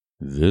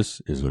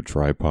This is a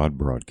tripod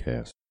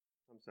broadcast.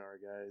 I'm sorry,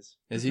 guys.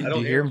 Do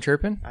you hear him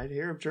chirping? I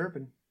hear him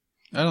chirping.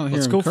 I don't hear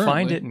Let's him go currently.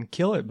 find it and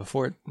kill it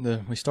before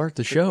we start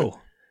the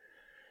show.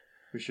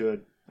 We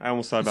should. I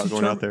almost thought about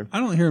going out there. I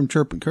don't hear him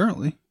chirping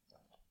currently.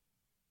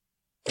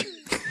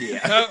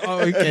 Yeah. Oh,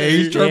 okay.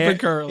 He's chirping Yeah,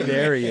 currently.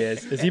 There he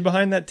is. Is he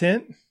behind that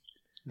tent?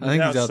 I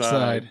think he's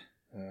outside.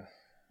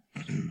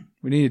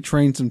 We need to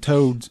train some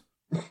toads.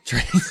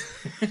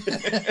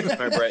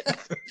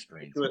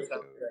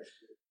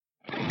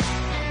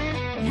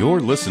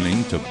 You're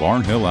listening to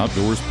Barnhill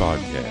Outdoors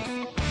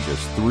Podcast.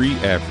 Just three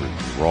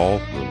average, raw,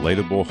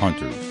 relatable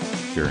hunters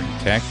sharing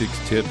tactics,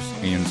 tips,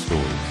 and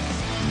stories.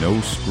 No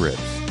scripts.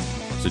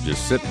 So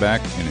just sit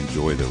back and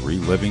enjoy the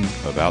reliving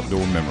of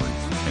outdoor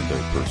memories and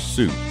their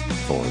pursuit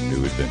for a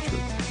new adventure.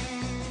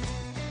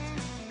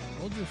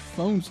 Hold your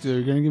phone still.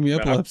 You're going to give me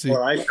epilepsy.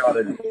 Well, I shot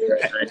it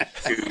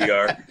 2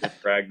 yards.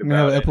 Bragged I'm going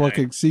to about have it.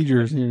 epileptic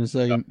seizures here in a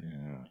second.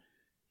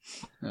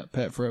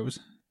 Pat froze.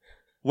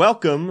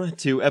 Welcome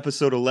to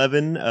episode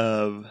 11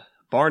 of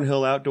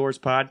Barnhill Outdoors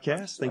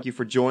Podcast. Thank you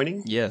for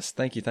joining. Yes,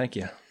 thank you.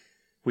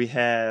 We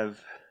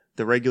have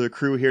the regular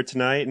crew here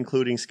tonight,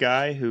 including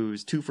Sky,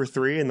 who's 2 for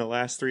 3 in the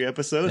last 3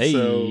 episodes. Hey.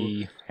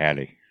 So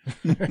Howdy.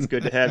 it's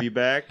good to have you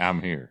back.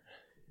 I'm here.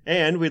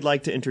 And we'd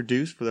like to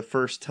introduce for the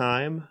first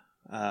time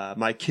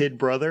my kid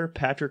brother,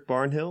 Patrick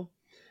Barnhill.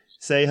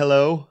 Say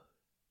hello.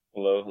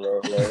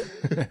 Hello.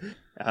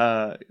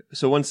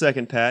 So 1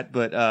 second, Pat,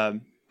 but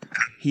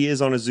he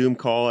is on a Zoom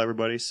call,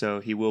 everybody, so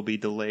he will be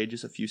delayed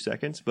just a few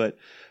seconds. But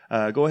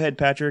go ahead,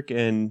 Patrick,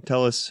 and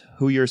tell us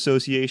who your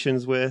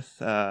association's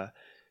with.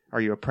 Are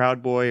you a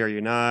Proud Boy? Are you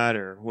not?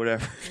 Or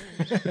whatever.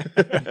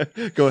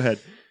 Go ahead.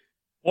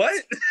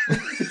 What?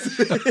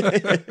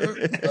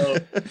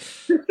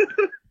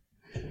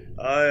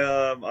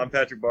 I'm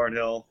Patrick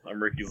Barnhill.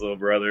 I'm Ricky's little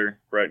brother,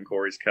 Brett and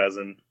Corey's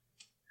cousin.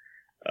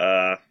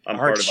 I'm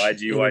part of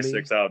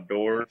IGY6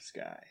 Outdoors.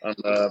 Sky.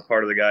 I'm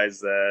part of the guys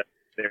that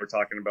they were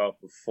talking about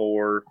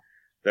before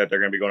that they're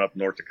going to be going up to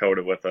North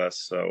Dakota with us.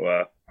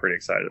 So pretty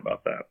excited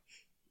about that.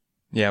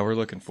 Yeah, we're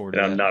looking forward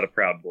And to I'm not a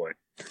proud boy.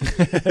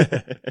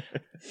 that.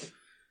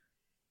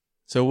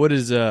 So what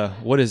is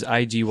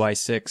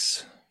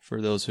IGY6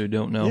 for those who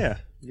don't know?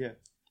 Yeah.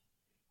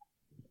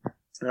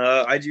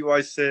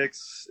 IGY6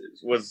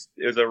 was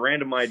a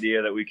random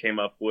idea that we came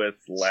up with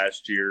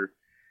last year,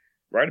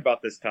 right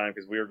about this time,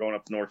 because we were going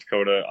up to North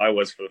Dakota. I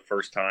was for the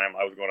first time.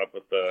 I was going up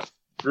with a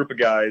group of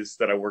guys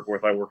that I work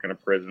with. I work in a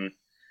prison.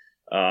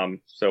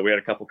 So we had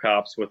a couple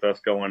cops with us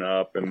going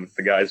up and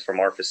the guys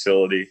from our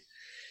facility.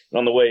 And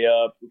on the way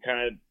up,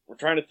 we're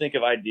trying to think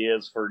of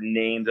ideas for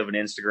names of an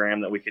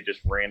Instagram that we could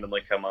just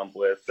randomly come up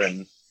with.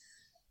 And,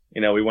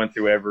 we went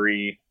through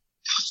every,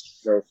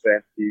 no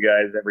offense to you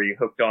guys, every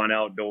hooked on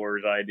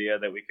outdoors idea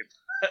that we could.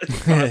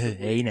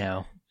 Hey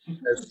now.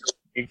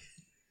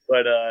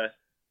 But,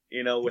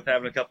 with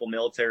having a couple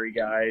military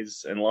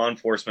guys and law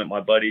enforcement,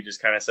 my buddy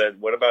just kind of said,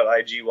 what about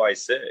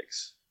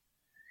IGY6?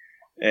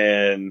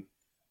 And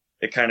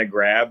it kind of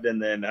grabbed.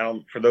 And then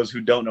for those who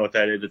don't know what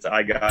that is, it's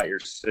I got your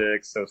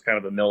six. So it's kind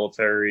of a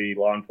military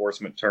law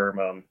enforcement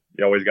term.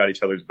 You always got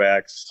each other's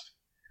backs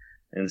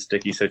in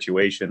sticky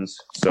situations.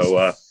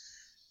 So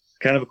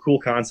kind of a cool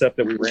concept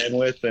that we ran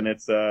with, and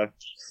it's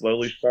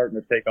slowly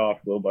starting to take off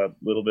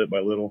little bit by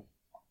little.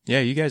 Yeah,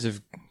 you guys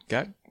have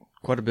got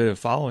quite a bit of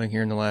following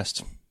here in the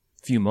last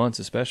few months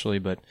especially,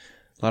 but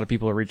a lot of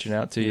people are reaching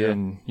out to you,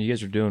 and you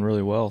guys are doing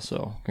really well,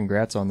 so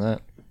congrats on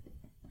that.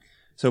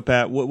 So,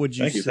 Pat, what would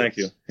you say? Thank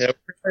you. Yeah,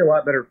 we're a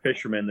lot better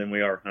fishermen than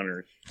we are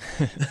hunters.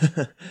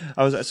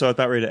 I was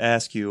about ready to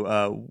ask you,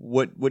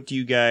 what do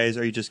you guys,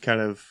 are you just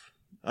kind of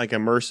like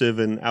immersive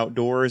in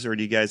outdoors, or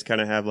do you guys kind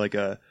of have like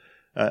a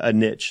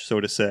niche, so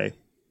to say?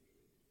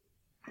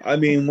 I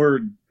mean,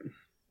 we're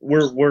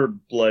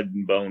blood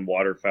and bone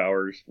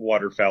waterfowlers.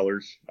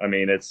 I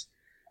mean,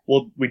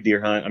 we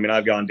deer hunt. I mean,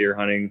 I've gone deer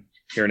hunting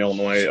here in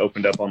Illinois,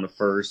 opened up on the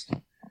 1st.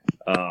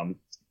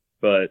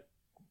 But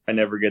I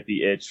never get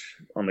the itch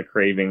on the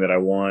craving that I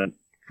want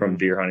from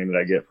deer hunting that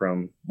I get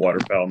from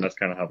waterfowl. And that's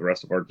kind of how the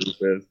rest of our group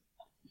is.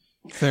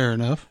 Fair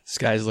enough. This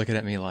guy's looking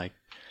at me like,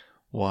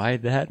 why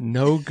that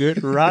no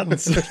good rotten?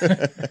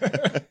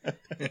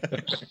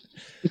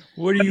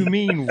 What do you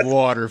mean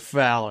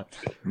waterfowl?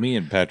 Me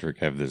and Patrick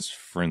have this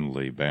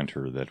friendly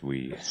banter that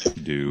we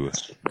do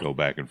go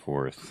back and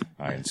forth.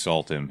 I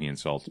insult him, he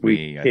insults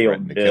me, I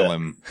threaten to kill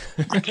him.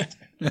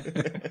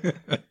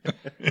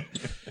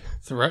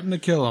 Threaten to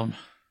kill him.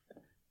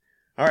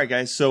 All right,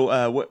 guys.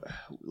 So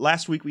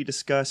last week we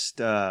discussed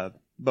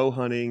bow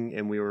hunting,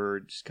 and we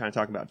were just kind of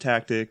talking about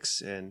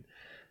tactics and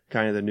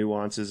kind of the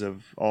nuances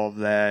of all of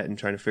that and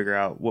trying to figure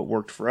out what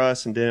worked for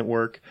us and didn't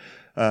work.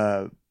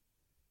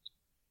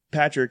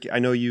 Patrick, I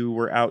know you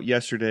were out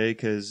yesterday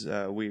because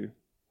we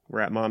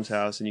were at Mom's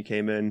house and you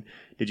came in.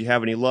 Did you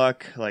have any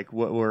luck? Like,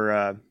 what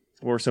were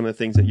some of the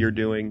things that you're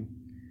doing?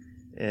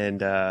 And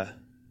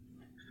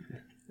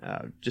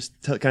just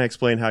kind of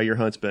explain how your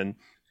hunt's been.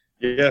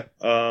 Yeah.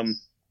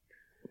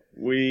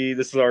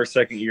 This is our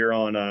second year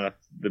on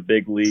the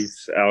big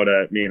lease out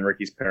at me and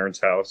Ricky's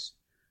parents' house.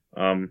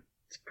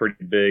 It's a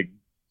pretty big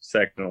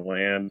section of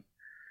land.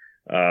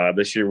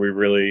 This year we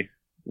really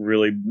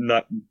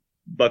not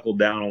buckled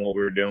down on what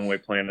we were doing. We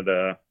planted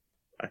I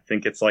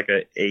think it's like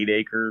a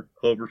 8-acre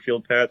clover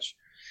field patch,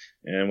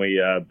 and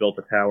we built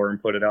a tower and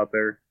put it out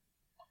there.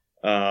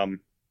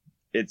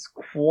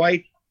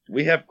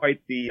 We have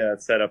quite the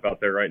setup out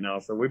there right now,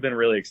 so we've been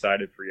really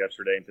excited for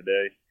yesterday and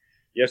today.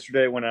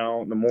 Yesterday went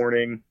out in the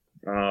morning.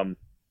 I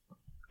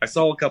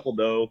saw a couple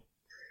doe.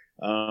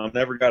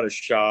 Never got a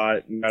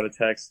shot. And got a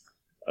text,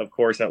 of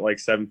course, at like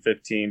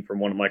 7:15 from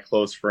one of my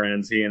close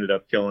friends. He ended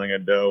up killing a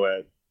doe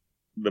at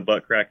the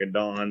butt crack of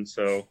dawn,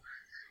 so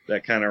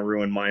that kind of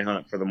ruined my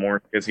hunt for the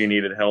morning because he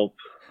needed help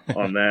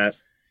on that.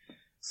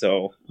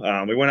 So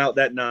we went out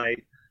that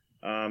night,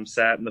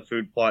 sat in the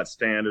food plot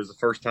stand. It was the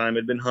first time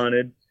it'd been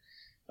hunted.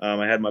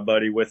 I had my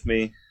buddy with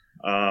me.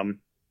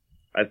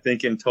 I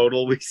think in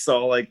total we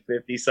saw like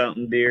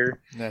 50-something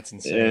deer. That's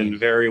insane. And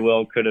very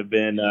well could have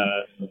been a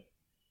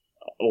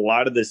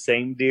lot of the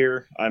same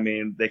deer. I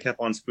mean, they kept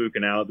on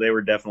spooking out. They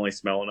were definitely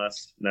smelling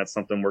us, and that's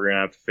something we're going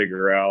to have to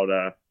figure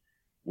out.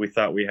 We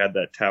thought we had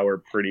that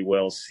tower pretty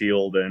well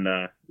sealed, and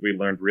we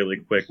learned really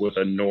quick with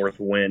a north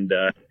wind.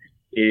 It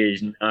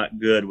is not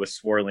good with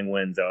swirling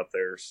winds out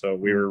there, so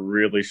we were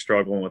really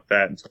struggling with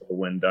that until the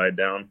wind died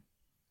down.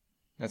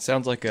 That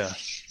sounds like a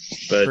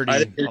But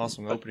pretty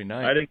awesome opening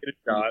night. I didn't get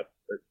a shot.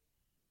 But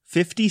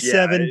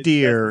 57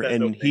 deer, that's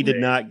and he did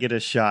not get a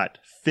shot.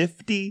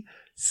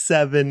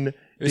 57 It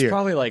was deer.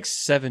 probably like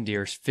 7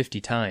 deer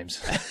 50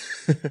 times.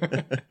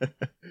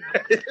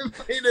 It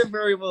made it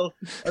very well.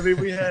 I mean,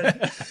 we had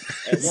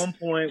at one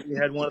point we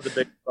had one of the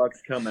big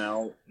bucks come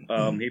out.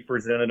 He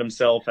presented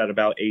himself at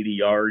about 80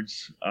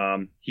 yards.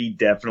 He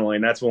definitely,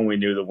 and that's when we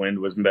knew the wind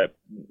was it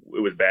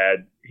was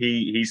bad.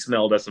 He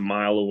smelled us a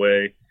mile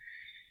away.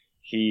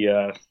 He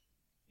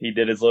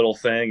did his little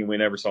thing, and we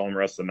never saw him the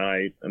rest of the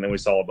night. And then we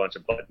saw a bunch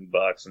of button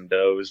bucks and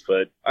does.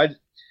 But I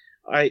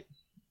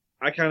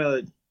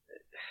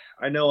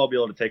know I'll be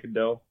able to take a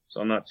doe, so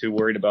I'm not too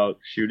worried about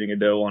shooting a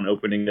doe on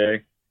opening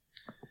day.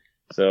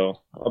 So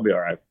I'll be all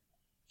right.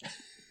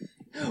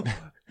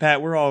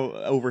 Pat, we're all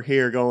over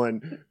here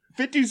going,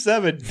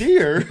 57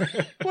 deer?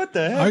 What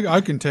the heck?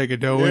 I can take a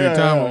doe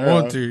anytime I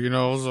want to, you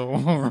know. So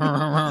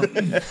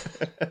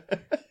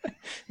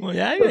Well,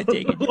 yeah, I gotta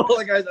take it.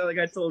 like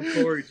I told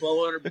Corey,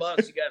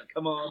 $1,200. You got to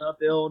come on up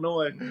to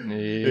Illinois.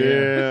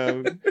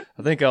 Yeah.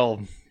 I think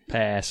I'll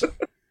pass.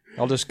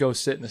 I'll just go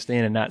sit in the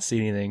stand and not see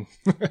anything.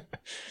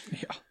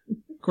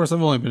 of course,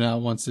 I've only been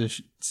out once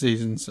this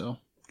season, so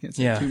can't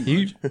say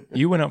too much.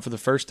 You went out for the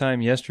first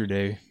time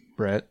yesterday,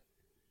 Brett.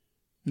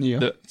 Yeah,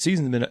 The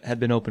season had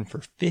been open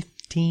for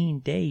 15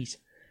 days.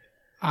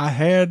 I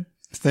had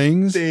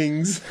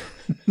things,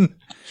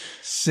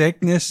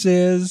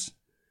 sicknesses.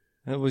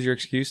 That was your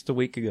excuse a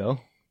week ago.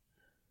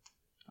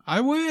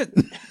 I went.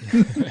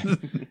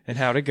 And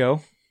how'd it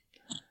go?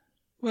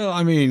 Well,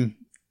 I mean,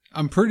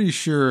 I'm pretty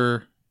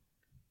sure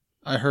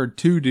I heard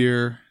 2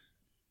 deer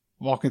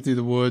walking through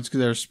the woods because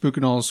they were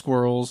spooking all the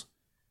squirrels,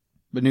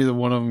 but neither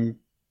one of them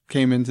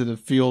came into the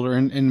field or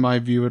in my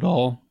view at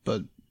all.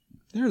 But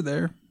they're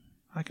there.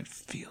 I could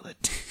feel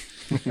it.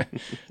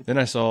 Then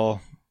I saw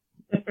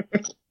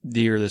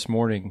deer this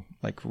morning,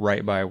 like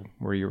right by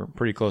where you were,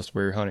 pretty close to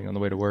where you're hunting on the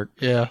way to work.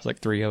 Yeah. It's like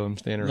 3 of them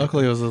standing around.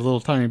 Luckily, it was a little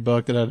tiny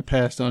buck that I'd have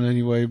passed on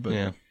anyway, but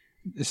Yeah.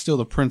 it's still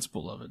the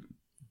principle of it.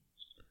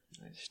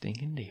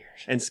 Stinking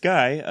deers. And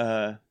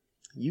Sky,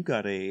 you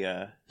got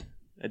a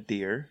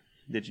deer,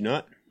 did you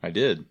not? I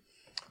did.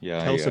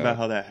 Yeah. Tell us about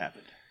how that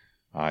happened.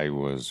 I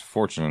was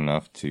fortunate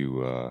enough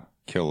to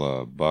kill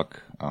a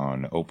buck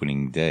on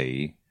opening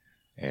day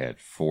at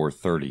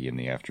 4:30 in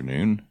the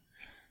afternoon,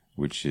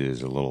 which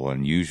is a little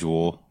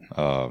unusual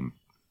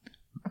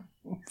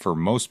for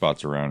most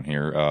spots around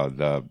here.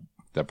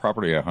 The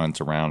property I hunt's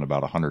around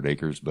about 100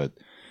 acres, but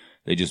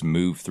they just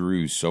move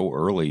through so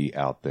early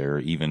out there,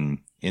 even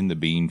in the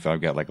bean field.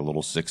 I've got like a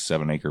little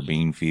 6-7 acre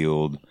bean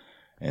field,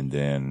 and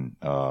then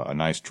a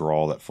nice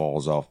draw that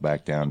falls off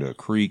back down to a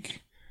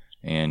creek.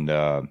 And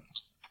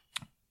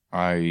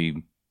I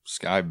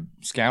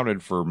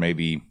scouted for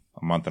maybe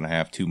a month and a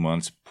half, 2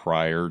 months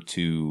prior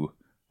to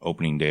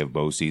opening day of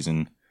bow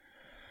season.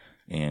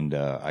 And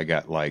I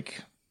got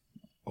like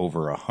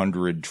over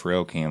 100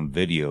 trail cam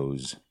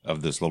videos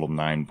of this little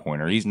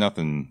 9-pointer. He's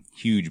nothing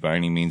huge by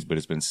any means, but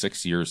it's been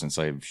 6 years since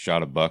I've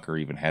shot a buck or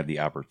even had the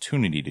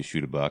opportunity to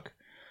shoot a buck.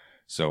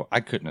 So I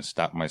couldn't have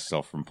stopped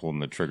myself from pulling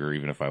the trigger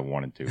even if I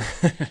wanted to.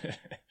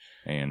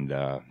 And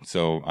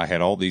so I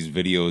had all these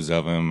videos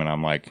of him, and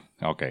I'm like,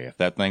 okay, if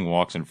that thing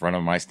walks in front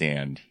of my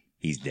stand,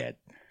 he's dead.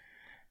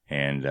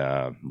 And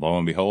lo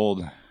and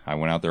behold, I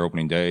went out there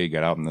opening day,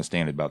 got out in the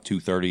stand at about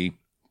 2:30,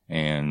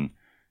 and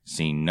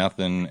seen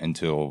nothing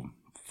until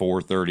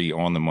 4:30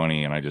 on the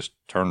money, and I just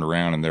turned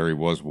around, and there he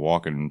was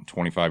walking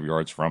 25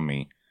 yards from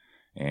me,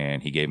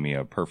 and he gave me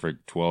a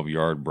perfect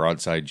 12-yard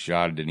broadside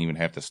shot. I didn't even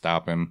have to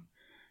stop him,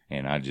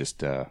 and I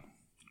just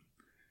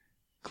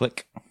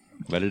click.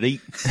 Let it eat.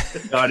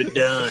 Got it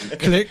done.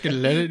 Click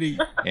and let it eat.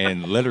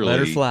 And literally, Let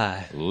her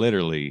fly.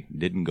 literally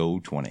didn't go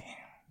 20.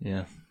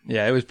 Yeah.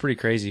 Yeah, it was pretty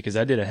crazy because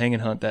I did a hanging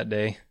hunt that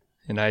day,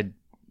 and I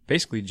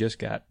basically just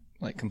got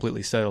like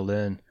completely settled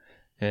in,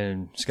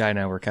 and Sky and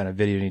I were kind of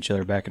videoing each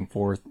other back and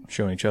forth,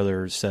 showing each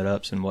other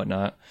setups and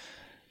whatnot.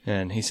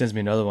 And he sends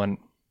me another one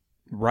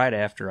right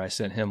after I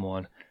sent him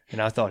one,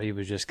 and I thought he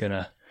was just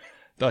gonna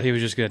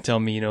tell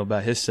me,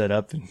 about his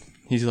setup, and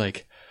he's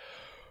like,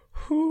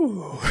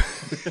 "Whew."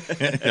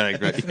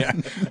 Yeah.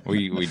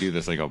 We do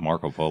this like a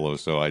Marco Polo,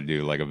 so I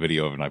do like a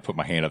video of it, and I put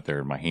my hand up there,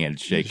 and my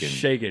hand's shaking.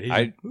 He's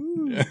like,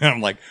 "Ooh."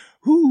 I'm like,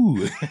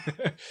 "Whoo!"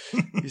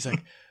 He's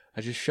like,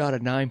 "I just shot a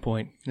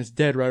 9-point. It's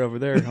dead right over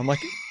there." And I'm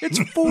like, "It's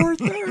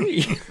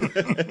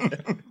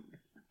 4:30."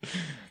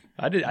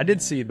 I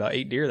did see about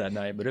 8 deer that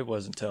night, but it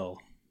wasn't until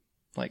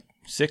like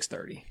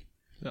 6:30.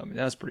 So, I mean,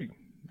 that's pretty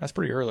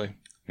early.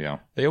 Yeah.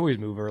 They always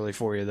move early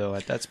for you though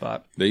at that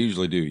spot. They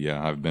usually do.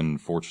 Yeah, I've been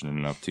fortunate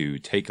enough to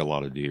take a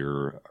lot of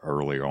deer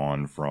early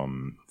on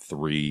from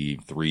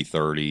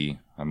 3:30.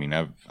 I mean,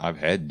 I've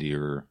had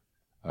deer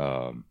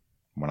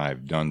when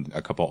I've done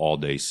a couple all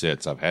day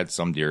sits. I've had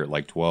some deer at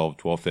like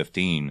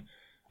 12:15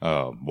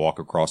 walk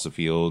across the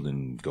field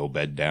and go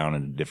bed down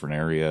in a different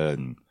area,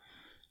 and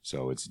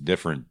so it's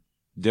different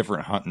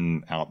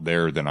hunting out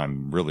there than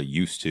I'm really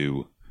used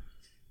to.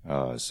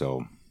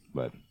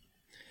 But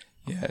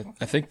yeah,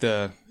 I think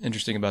the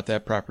interesting about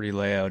that property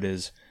layout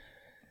is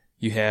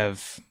you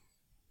have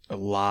a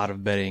lot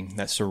of bedding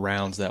that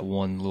surrounds that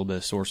one little bit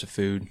of source of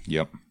food.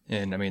 Yep.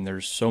 And I mean,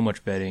 there's so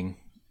much bedding.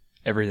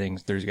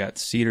 There's got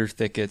cedar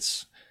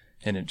thickets,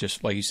 and it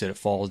just, like you said, it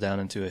falls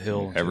down into a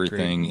hill.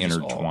 Everything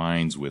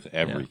intertwines with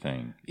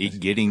everything.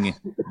 Yeah.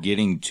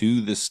 Getting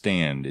to the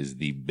stand is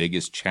the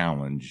biggest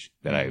challenge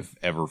that I've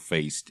ever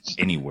faced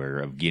anywhere,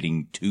 of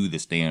getting to the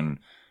stand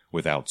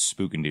without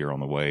spooking deer on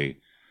the way.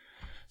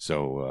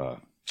 So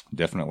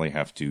definitely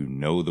have to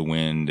know the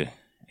wind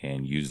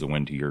and use the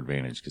wind to your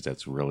advantage, because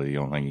that's really the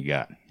only thing you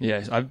got.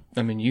 Yeah,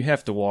 I mean, you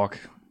have to walk.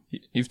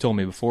 You've told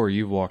me before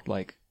you've walked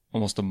like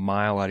almost a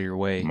mile out of your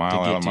way to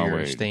get to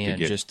your stand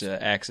just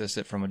to access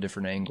it from a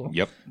different angle.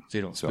 Yep. So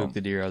you don't spook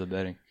the deer out of the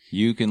bedding.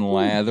 You can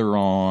lather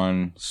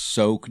on,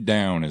 soak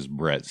down, as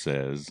Brett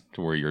says,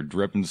 to where you're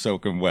dripping,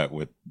 soaking wet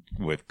with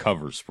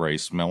cover spray,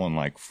 smelling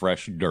like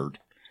fresh dirt.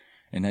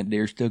 And that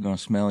deer's still going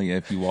to smell you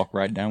if you walk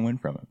right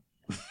downwind from it.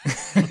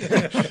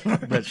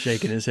 Brett's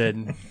shaking his head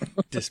in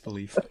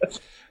disbelief.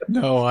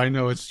 No, I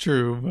know it's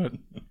true, but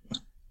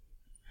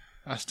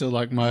I still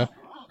like my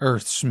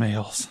earth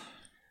smells.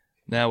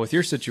 Now, with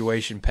your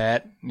situation,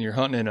 Pat, you're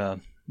hunting in a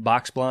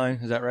box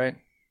blind, is that right?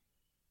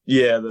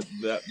 Yeah,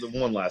 the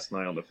one last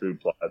night on the food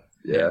plot.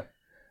 Yeah.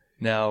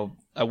 Now,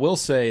 I will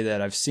say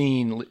that I've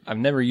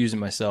never used it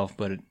myself,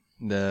 but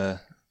the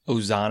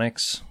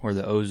Ozonics, or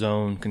the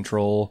ozone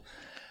control,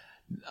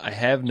 I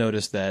have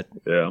noticed that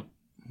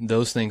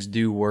those things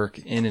do work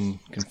in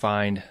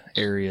confined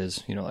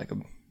areas, like a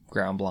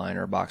ground blind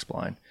or a box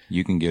blind.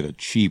 You can get a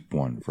cheap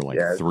one for like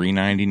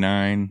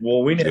 $3.99.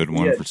 Well, a good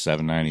one for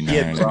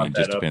 $7.99. It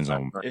just depends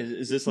on.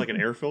 Is this like an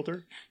air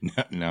filter?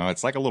 No,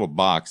 it's like a little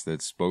box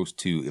that's supposed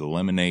to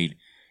eliminate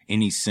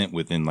any scent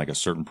within like a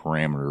certain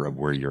parameter of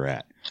where you're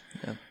at.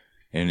 Yeah.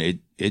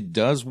 And it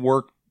does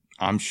work,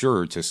 I'm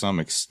sure, to some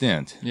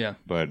extent. Yeah.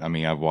 But I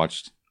mean, I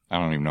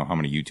don't even know how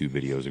many YouTube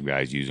videos of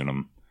guys using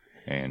them,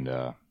 and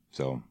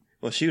so.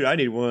 Well, shoot, I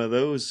need one of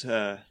those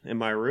in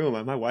my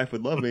room. My wife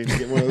would love me to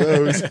get one of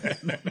those.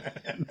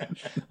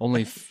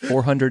 Only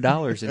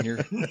 $400 and you're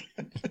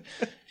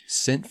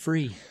scent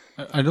free.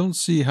 I don't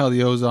see how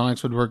the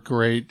Ozonics would work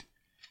great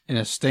in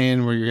a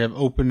stand where you have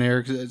open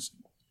air, because it's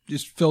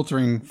just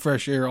filtering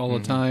fresh air all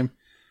the time.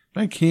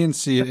 But I can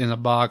see it in a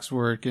box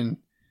where it can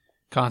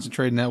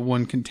concentrate in that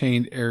one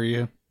contained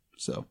area.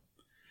 So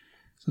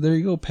there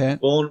you go, Pat.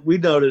 Well, we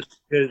noticed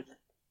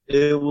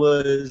it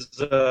was...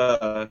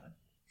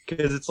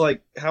 because it's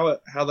like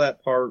how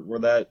that part where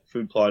that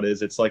food plot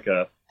is, it's like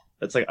I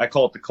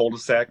call it the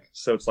cul-de-sac.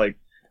 So it's like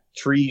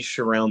trees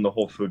surround the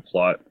whole food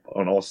plot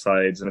on all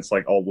sides, and it's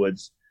like all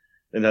woods.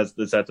 And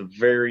that's at the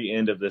very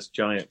end of this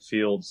giant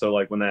field. So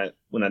like when that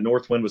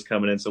north wind was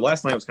coming in, so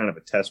last night was kind of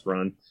a test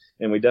run,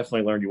 and we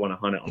definitely learned you want to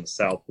hunt it on the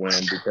south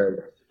wind, because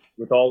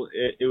with all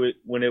it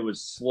when it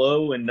was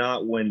slow and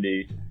not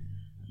windy,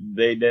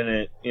 they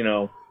didn't,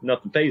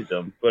 nothing fazed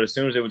them. But as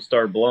soon as it would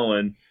start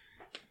blowing,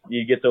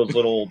 you get those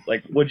little,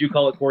 like, what'd you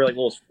call it, Corey? Like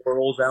little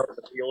squirrels out in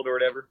the field or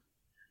whatever.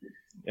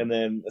 And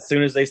then as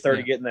soon as they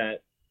started getting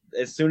that,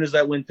 as soon as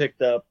that wind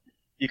picked up,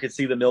 you could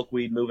see the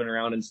milkweed moving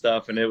around and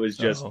stuff. And it was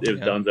just, it was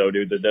donezo,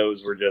 dude. The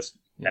does were just.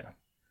 Yeah.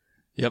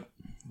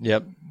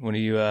 Yep. When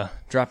you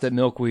drop that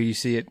milkweed, you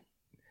see it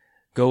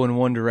go in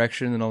one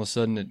direction, and all of a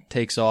sudden it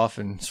takes off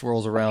and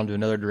swirls around to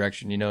another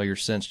direction. Your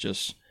scent's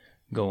just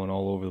going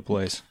all over the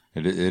place.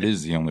 It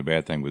is the only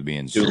bad thing with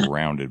being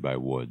surrounded by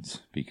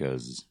woods,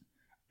 because...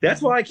 That's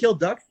why I kill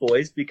ducks,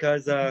 boys,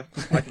 because I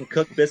can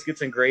cook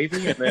biscuits and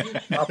gravy and then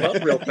pop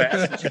up real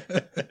fast.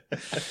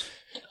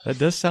 That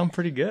does sound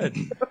pretty good.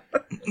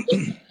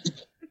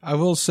 I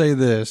will say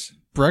this: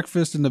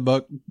 breakfast in the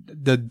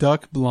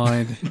duck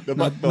blind,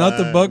 not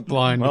the buck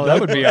blind. Well, that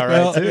would be all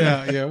right too.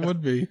 Yeah, it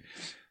would be.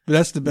 But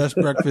that's the best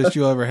breakfast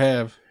you'll ever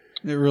have.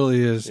 It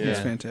really is. Yeah. It's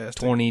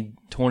fantastic.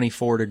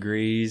 24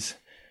 degrees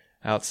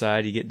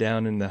outside. You get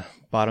down in the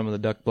bottom of the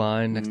duck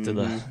blind next to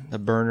the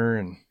burner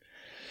and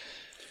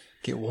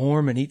get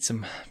warm and eat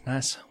some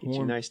nice Get you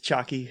warm. nice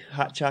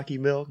hot chalky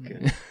milk.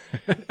 And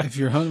If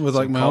you're hunting with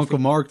like Some my coffee. Uncle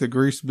Mark, the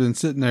grease has been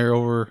sitting there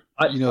over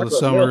the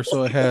summer,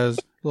 so it has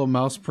little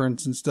mouse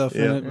prints and stuff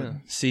in it. Yeah,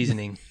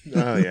 seasoning.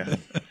 oh yeah.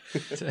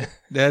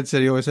 Dad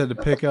said he always had to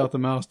pick out the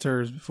mouse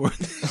turds before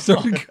they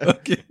started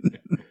cooking.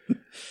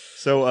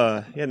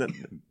 So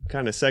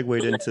kind of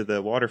segued into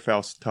the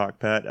waterfowl talk,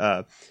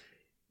 Pat.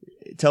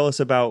 Tell us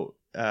about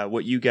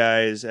what you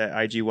guys at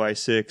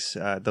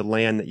IGY6, the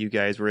land that you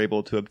guys were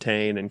able to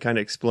obtain, and kind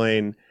of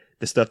explain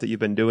the stuff that you've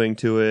been doing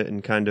to it,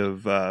 and kind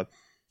of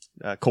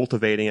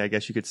cultivating, I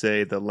guess you could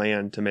say, the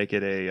land to make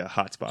it a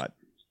hotspot.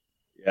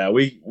 Yeah,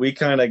 we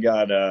kind of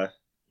got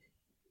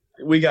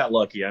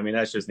lucky. I mean,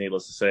 that's just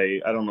needless to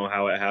say. I don't know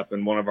how it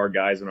happened. One of our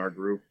guys in our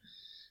group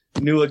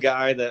knew a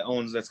guy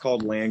that's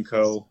called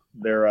Landco.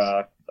 They're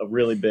a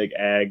really big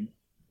ag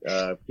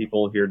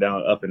people here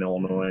up in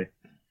Illinois.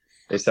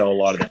 They sell a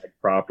lot of ag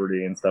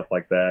property and stuff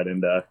like that.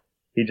 And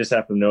he just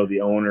happened to know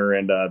the owner,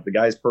 and the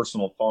guy's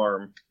personal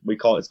farm.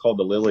 It's called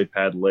the Lily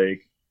Pad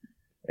Lake.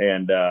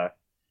 And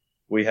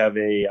we have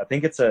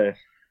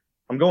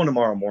I'm going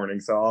tomorrow morning,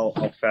 so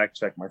I'll fact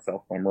check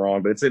myself if I'm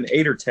wrong, but it's an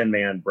 8 or 10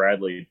 man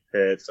Bradley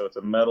pit. So it's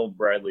a metal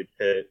Bradley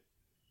pit.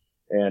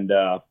 And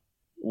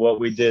what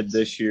we did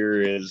this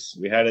year is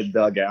we had it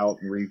dug out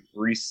and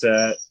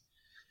reset.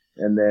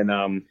 And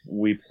then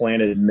we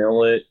planted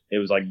millet. It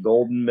was like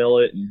golden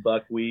millet and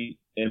buckwheat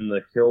in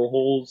the kill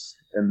holes.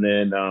 And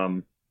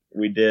then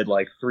we did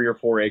like 3 or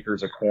 4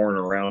 acres of corn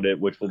around it,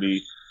 which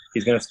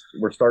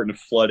we're starting to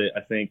flood it,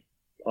 I think,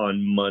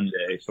 on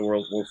Monday. So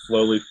we'll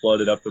slowly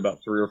flood it up to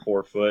about 3 or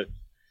 4 foot.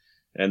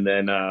 And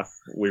then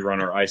we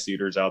run our ice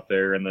eaters out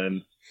there. And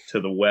then to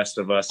the west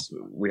of us,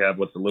 we have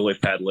the Lily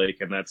Pad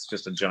Lake, and that's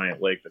just a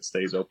giant lake that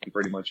stays open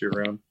pretty much year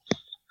round.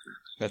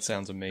 That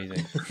sounds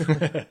amazing.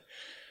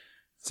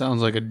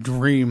 Sounds like a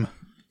dream.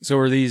 So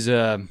are these,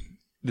 do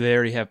they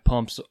already have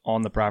pumps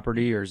on the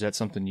property, or is that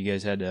something you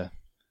guys had to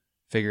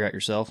figure out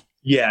yourself?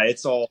 Yeah,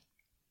 it's like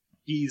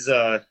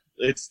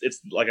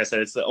I said,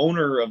 it's the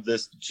owner of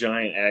this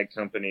giant ag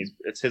company.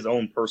 It's his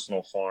own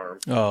personal farm.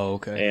 Oh,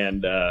 okay.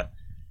 And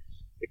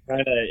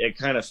it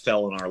kind of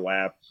fell in our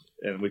lap,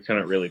 and we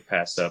couldn't really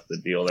pass up the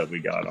deal that we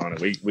got on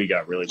it. We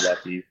got really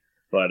lucky,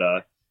 but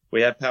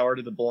we have power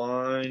to the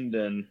blind,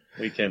 and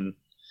it's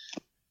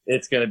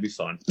going to be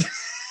fun.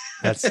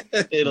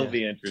 It'll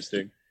be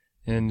interesting.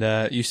 And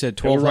you said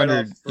And we're right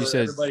 1,200. off for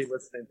everybody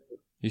listening.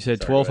 You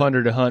said Sorry,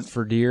 1,200 to hunt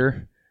for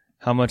deer.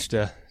 How much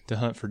to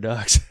hunt for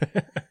ducks?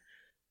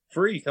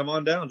 Free, come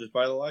on down. Just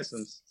buy the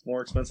license. It's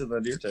more expensive than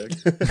a deer tag.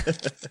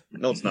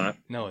 No, it's not.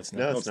 No, it's not.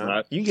 No, No, it's it's not.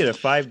 not. You can get a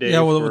 5-day.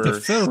 Yeah, well, with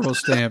the federal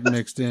stamp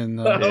mixed in.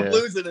 Yeah. I'm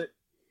losing it.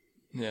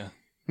 Yeah,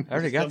 I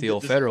already got the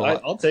old federal.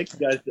 I'll take you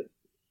guys.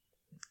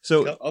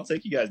 So I'll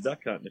take you guys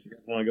duck hunting if you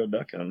guys want to go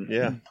duck hunting.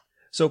 yeah.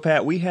 So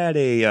Pat, we had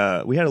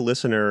a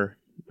listener.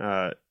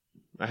 I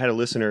had a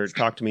listener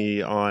talk to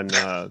me on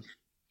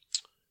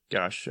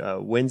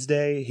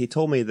Wednesday. He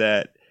told me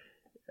that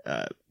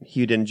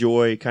he'd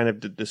enjoy kind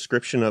of the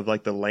description of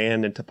like the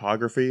land and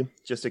topography,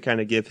 just to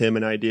kind of give him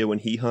an idea when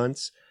he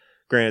hunts.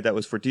 Granted, that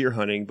was for deer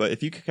hunting, but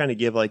if you could kind of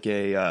give like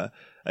a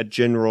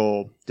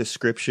general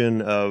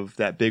description of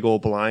that big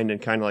old blind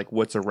and kind of like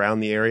what's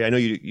around the area. I know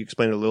you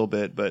explained it a little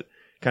bit, but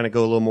kind of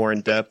go a little more in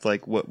depth,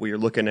 like what you're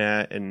looking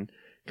at and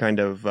kind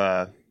of,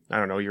 I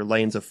don't know, your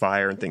lanes of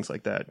fire and things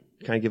like that.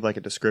 Kind of give like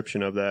a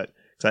description of that.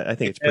 'Cause I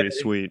think it's pretty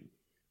sweet.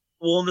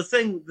 Well, the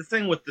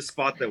thing with the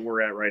spot that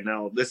we're at right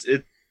now, it's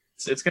going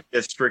to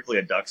be strictly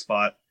a duck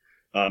spot.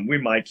 We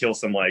might kill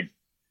some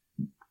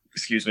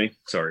excuse me,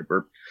 sorry,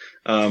 burp.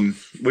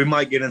 We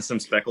might get in some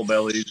speckle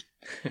bellies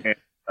and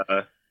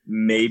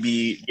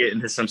maybe get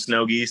into some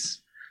snow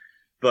geese,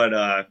 but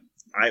I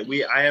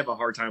have a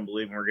hard time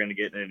believing we're going to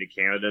get into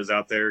Canada's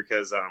out there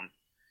because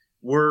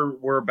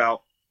we're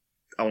about,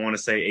 I want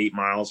to say 8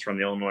 miles from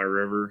the Illinois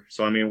River.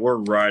 So I mean we're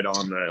right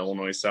on the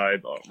Illinois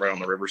side, right on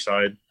the river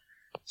side.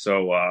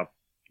 So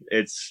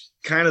it's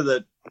kind of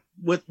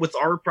with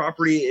our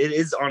property, it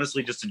is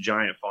honestly just a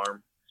giant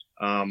farm.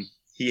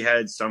 He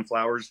had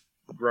sunflowers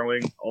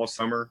growing all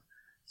summer,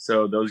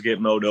 so those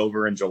get mowed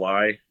over in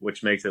July,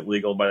 which makes it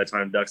legal by the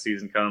time duck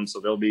season comes. So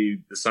there'll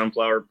be the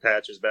sunflower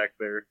patches back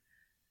there,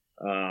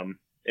 and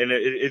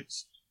it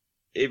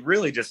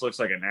really just looks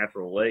like a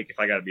natural lake. If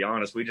I got to be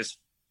honest, we just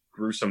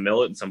grew some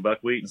millet and some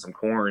buckwheat and some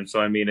corn. So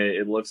I mean,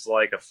 it looks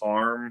like a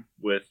farm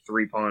with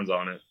 3 ponds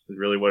on it. Is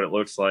really what it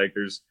looks like.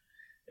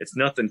 It's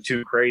nothing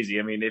too crazy.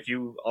 I mean,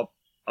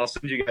 I'll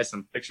send you guys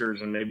some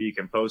pictures and maybe you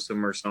can post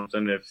them or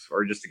something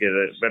or just to get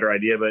a better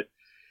idea. But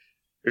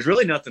there's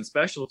really nothing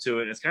special to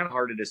it. It's kind of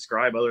hard to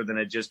describe other than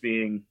it just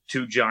being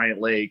 2 giant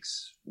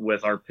lakes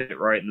with our pit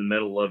right in the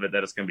middle of it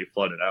that it's going to be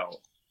flooded out.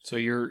 So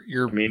you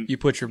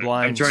put your I'm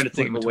blinds. trying to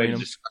think of a way to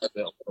them. describe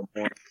that a little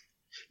more.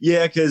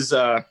 Yeah, because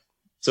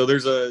so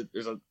there's a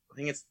I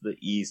think it's the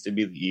east. It'd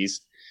be the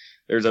east.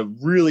 There's a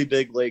really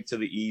big lake to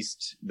the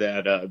east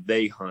that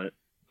they hunt.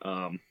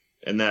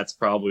 And that's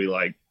probably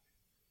like,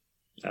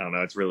 I don't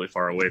know, it's really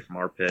far away from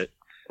our pit,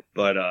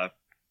 but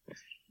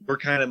we're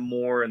kind of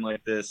more in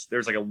like this.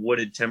 There's like a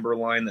wooded timber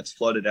line that's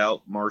flooded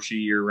out, marshy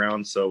year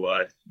round.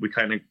 So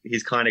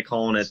he's kind of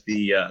calling it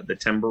the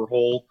timber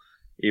hole,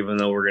 even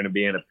though we're going to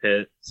be in a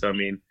pit. So I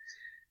mean,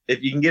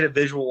 if you can get a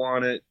visual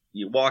on it,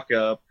 you walk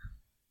up,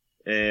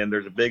 and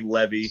there's a big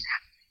levee,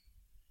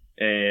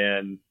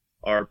 and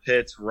our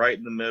pit's right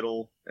in the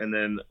middle, and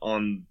then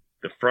on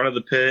the front of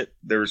the pit,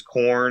 there's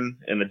corn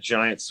and a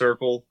giant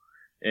circle,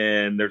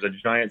 and there's a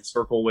giant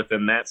circle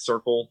within that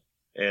circle.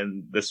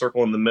 And the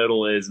circle in the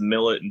middle is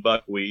millet and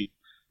buckwheat,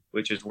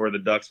 which is where the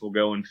ducks will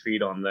go and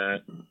feed on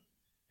that.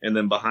 And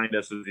then behind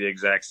us is the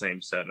exact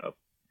same setup.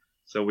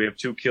 So we have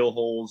 2 kill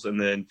holes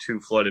and then 2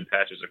 flooded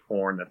patches of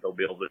corn that they'll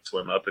be able to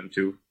swim up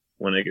into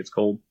when it gets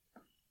cold.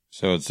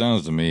 So it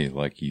sounds to me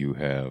like you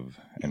have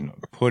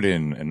put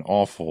in an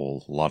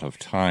awful lot of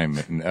time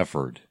and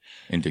effort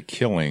into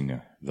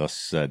killing the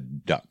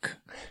said duck.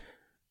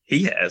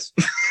 He has.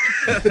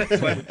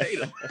 That's why we paid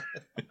him.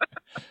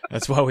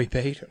 That's why we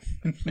paid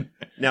him.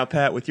 Now,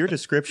 Pat, with your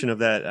description of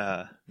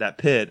that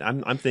pit,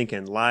 I'm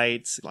thinking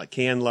lights, like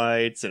can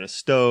lights, and a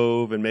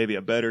stove, and maybe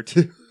a bed or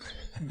 2.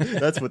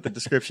 That's what the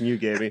description you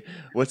gave me.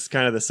 What's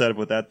kind of the setup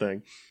with that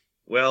thing?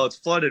 Well, it's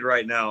flooded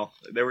right now.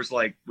 There was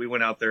we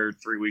went out there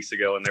 3 weeks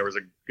ago, and there was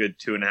a good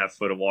 2.5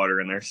 foot of water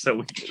in there.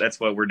 So that's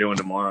what we're doing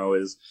tomorrow.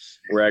 Is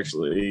we're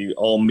actually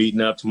all meeting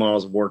up.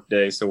 Tomorrow's work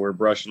day, so we're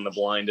brushing the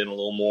blind in a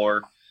little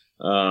more.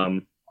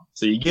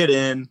 So you get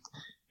in,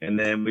 and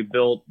then we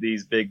built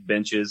these big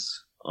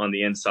benches on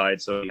the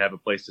inside, so you have a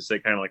place to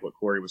sit, kind of like what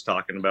Corey was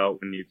talking about,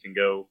 when you can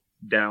go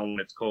down when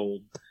it's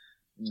cold.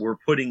 We're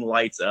putting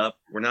lights up.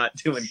 We're not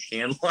doing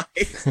can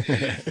lights,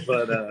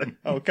 but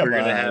we're going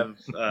to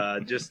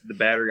have just the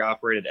battery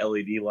operated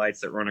LED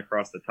lights that run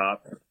across the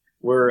top.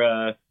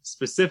 We're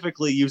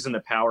specifically using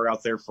the power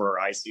out there for our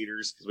ice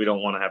heaters because we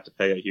don't want to have to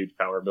pay a huge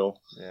power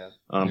bill. Yeah.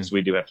 So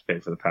we do have to pay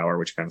for the power,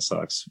 which kind of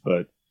sucks.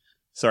 But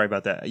sorry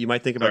about that. You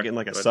might think about getting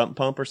like a sump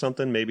pump or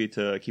something, maybe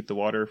to keep the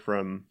water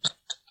from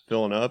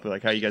filling up.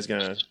 Like, how are you guys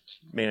going to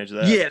manage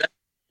that?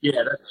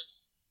 Yeah,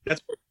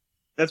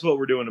 that's what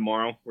we're doing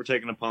tomorrow. We're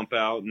taking a pump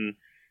out and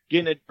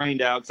getting it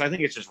drained out because I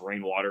think it's just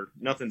rainwater.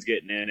 Nothing's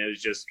getting in. It was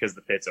just because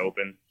the pit's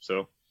open.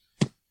 So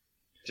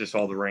just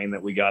all the rain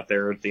that we got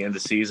there at the end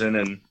of the season.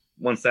 And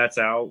once that's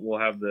out,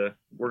 we're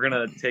going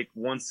to take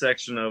one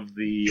section of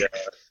the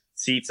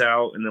seats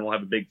out, and then we'll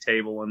have a big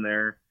table in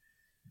there.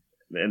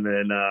 And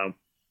then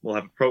we'll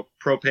have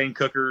propane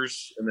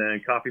cookers, and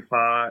then coffee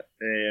pot,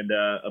 and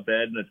a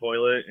bed and a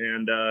toilet,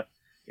 and,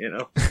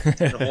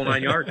 the whole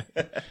 9 yards.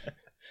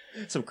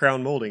 Some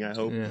crown molding, I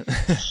hope.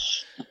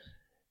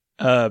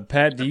 Yeah.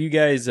 Pat, do you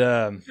guys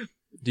do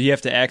you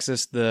have to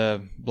access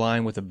the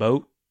blind with a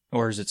boat,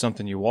 or is it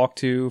something you walk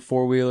to,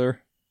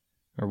 4-wheeler,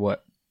 or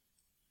what?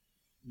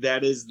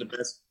 That is the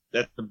best.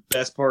 That's the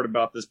best part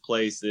about this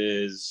place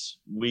is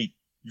we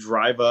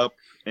drive up,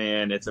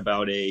 and it's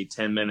about a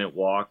 10-minute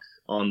walk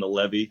on the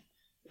levee,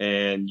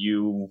 and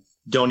you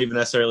don't even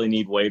necessarily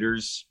need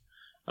waders.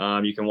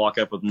 You can walk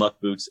up with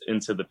muck boots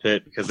into the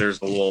pit because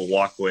there's a little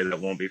walkway that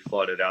won't be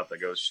flooded out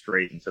that goes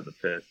straight into the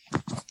pit.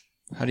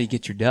 How do you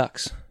get your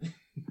ducks?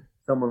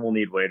 Someone will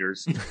need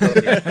waders.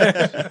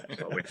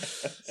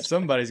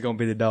 Somebody's going to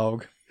be the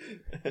dog.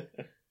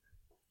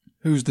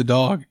 Who's the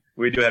dog?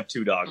 We do have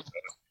 2 dogs.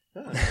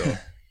 So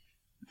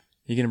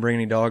You going to bring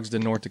any dogs to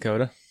North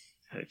Dakota?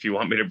 if you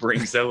want me to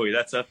bring Zoe,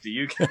 that's up to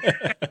you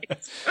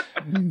guys.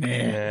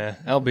 Yeah,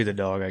 I'll be the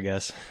dog, I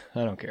guess.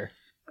 I don't care.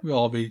 We'll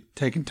all be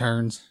taking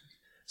turns.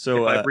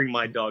 So if I bring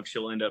my dog,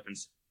 she'll end up in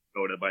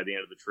Dakota by the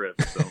end of the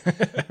trip. So,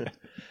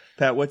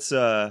 Pat, what's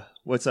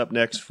up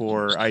next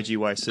for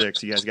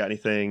IGY6? You guys got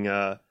anything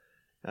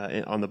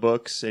on the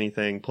books?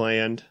 Anything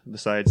planned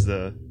besides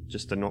the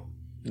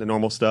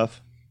normal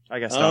stuff? I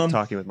got to stop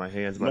talking with my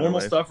hands. By normal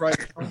the way. stuff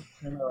right now.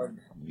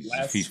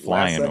 He's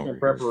flying last over here.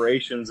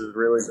 preparations is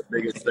really the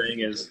biggest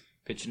thing. Is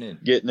Pitching in.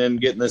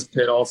 getting this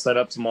pit all set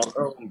up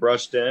tomorrow and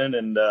brushed in,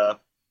 and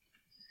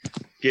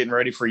getting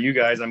ready for you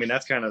guys. I mean,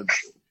 I've kind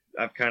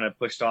of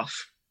pushed off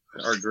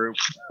our group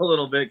a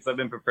little bit because I've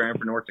been preparing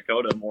for North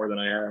Dakota more than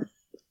I have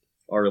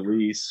our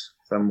release.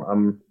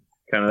 So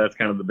that's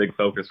kind of the big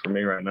focus for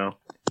me right now.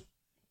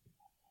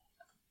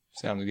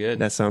 Sounds good.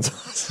 That sounds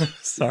awesome.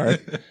 Sorry.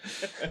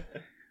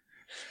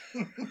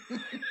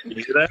 You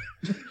hear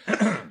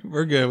that?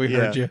 We're good. We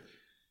heard you.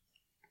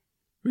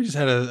 We just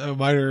had a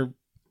minor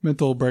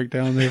mental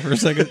breakdown there for a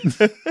second.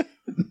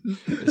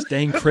 This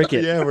dang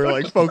cricket. Yeah, we're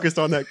like focused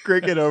on that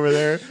cricket over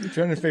there. I'm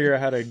trying to figure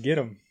out how to get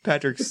him.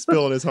 Patrick's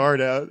spilling his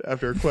heart out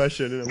after a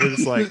question, and we're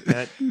just like,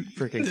 that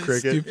freaking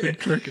cricket. Stupid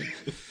cricket.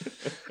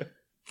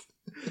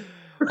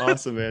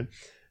 Awesome, man.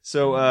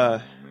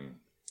 So,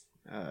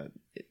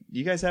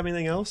 you guys have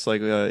anything else?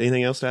 Like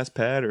anything else to ask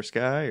Pat or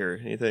Sky or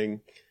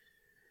anything?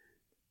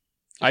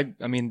 I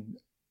mean,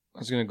 I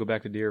was going to go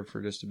back to deer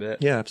for just a bit.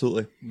 Yeah,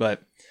 absolutely.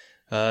 But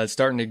it's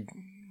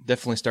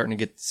definitely starting to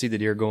get to see the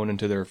deer going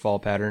into their fall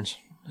patterns.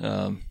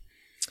 I'm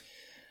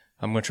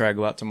going to try to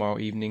go out tomorrow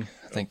evening.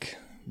 I think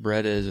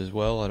Brett is as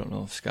well. I don't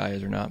know if Sky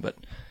is or not, but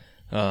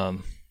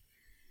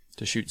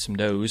to shoot some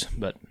does.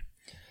 But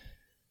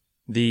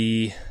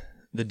the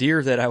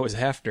deer that I was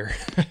after,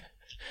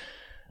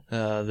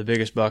 the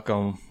biggest buck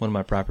on one of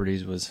my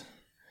properties was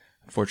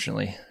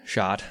unfortunately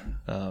shot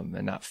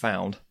and not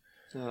found.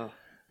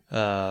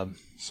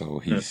 So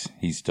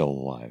he's still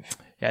alive.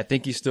 Yeah, I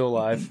think he's still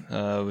alive.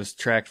 Was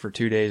tracked for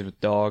 2 days with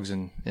dogs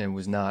and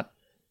was not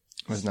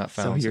found.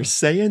 So you're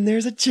saying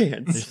there's a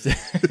chance?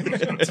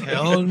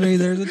 Telling me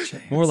there's a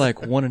chance. More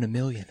like 1 in a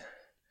million.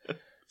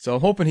 So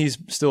I'm hoping he's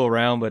still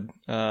around, but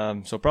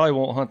so probably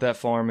won't hunt that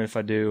farm. If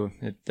I do,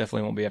 it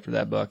definitely won't be after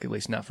that buck, at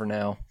least not for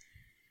now.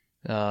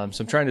 So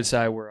I'm trying to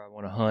decide where I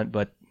want to hunt,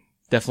 but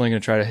definitely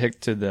going to try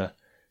to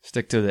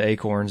stick to the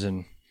acorns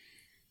and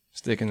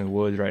stick in the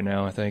woods right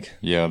now, I think.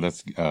 Yeah,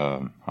 that's.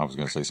 I was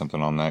going to say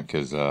something on that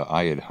because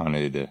I had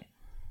hunted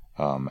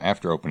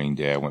after opening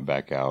day. I went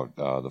back out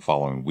the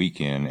following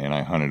weekend and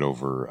I hunted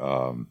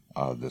over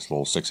this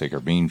little 6-acre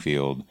bean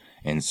field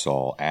and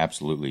saw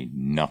absolutely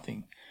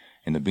nothing.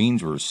 And the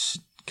beans were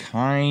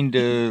kind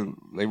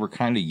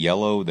of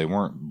yellow. They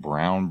weren't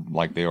brown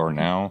like they are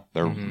now.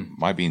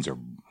 My beans are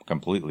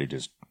completely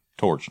just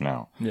torched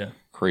now. Yeah,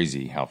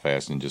 crazy how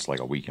fast in just like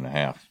a week and a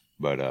half.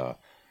 But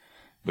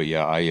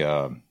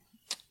yeah,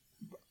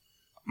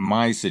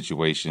 my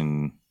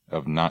situation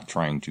of not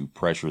trying to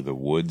pressure the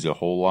woods a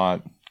whole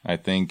lot, I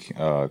think,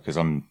 because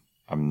I'm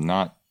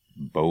not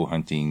bow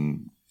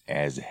hunting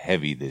as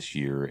heavy this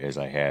year as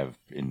I have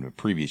in the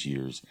previous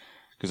years.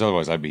 Because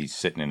otherwise I'd be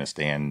sitting in a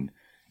stand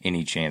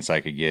any chance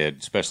I could get,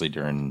 especially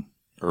during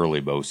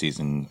early bow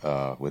season,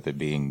 with it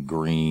being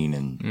green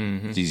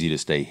and it's easy to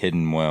stay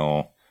hidden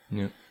well.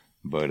 Yeah.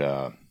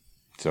 But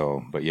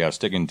yeah,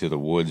 sticking to the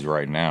woods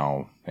right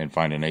now and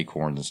finding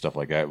acorns and stuff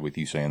like that, with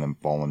you saying them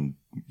falling,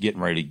 getting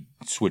ready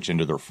to switch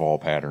into their fall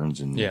patterns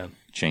and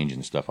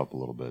changing stuff up a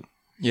little bit.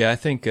 Yeah, I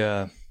think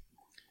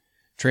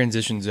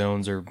transition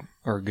zones are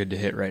good to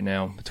hit right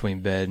now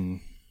between bed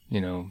and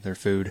their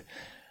food.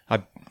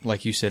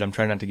 Like you said, I'm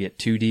trying not to get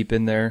too deep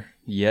in there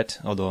yet,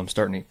 although I'm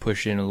starting to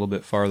push in a little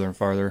bit farther and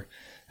farther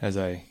as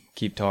I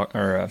keep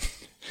talking, or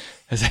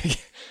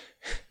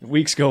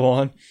weeks go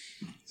on.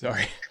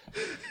 Sorry.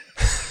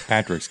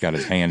 Patrick's got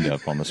his hand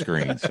up on the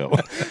screen, so.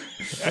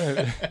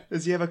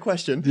 Does he have a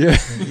question? Yeah.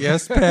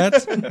 Yes, Pat.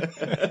 I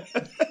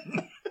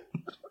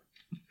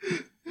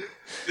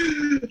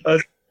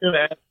was going to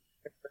ask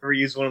if you ever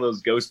used one of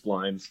those ghost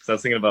blinds, because I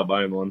was thinking about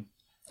buying one.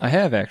 I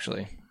have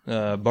actually.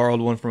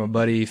 Borrowed one from a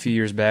buddy a few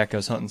years back. I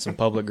was hunting some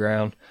public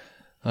ground,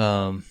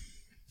 and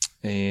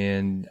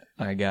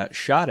I got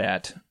shot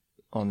at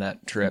on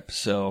that trip,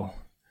 so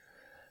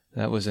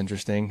that was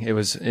interesting. It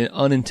was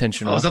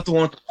unintentional. Oh, is that the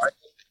one with the light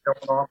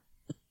going off?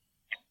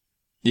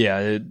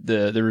 Yeah,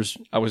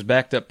 I was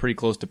backed up pretty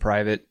close to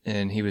private,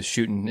 and he was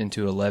shooting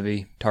into a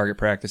levee, target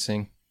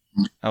practicing.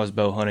 I was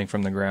bow hunting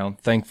from the ground,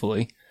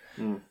 thankfully.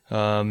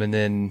 And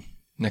then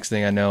next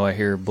thing I know, I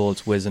hear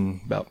bullets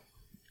whizzing about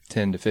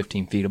 10 to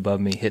 15 feet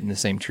above me, hitting the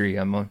same tree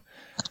I'm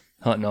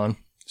hunting on.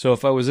 So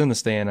if I was in the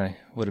stand, I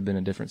would have been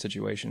in a different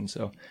situation.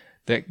 So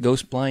that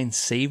ghost blind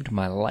saved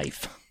my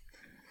life.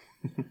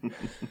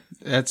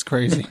 That's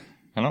crazy.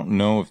 I don't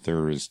know if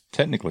there is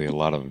technically a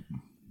lot of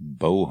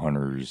bow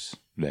hunters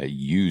that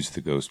use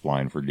the ghost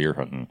blind for deer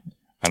hunting.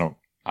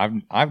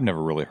 I've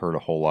never really heard a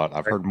whole lot.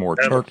 I've heard more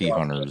turkey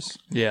hunters.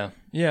 Yeah.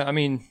 I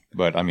mean,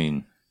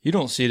 you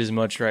don't see it as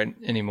much right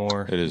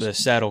anymore. It is. The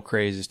saddle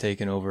craze is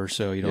taking over,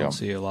 so you don't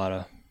see a lot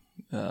of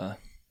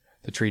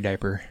the tree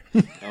diaper.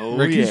 Oh,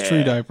 Ricky's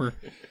tree diaper.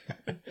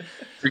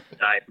 Tree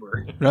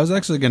diaper. But I was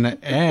actually going to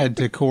add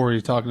to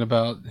Corey talking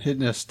about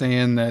hitting a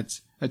stand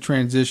that's a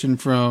transition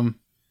from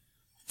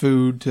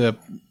food to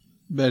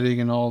bedding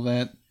and all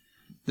that.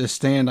 The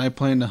stand I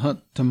plan to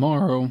hunt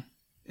tomorrow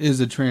is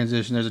a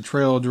transition. There's a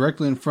trail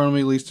directly in front of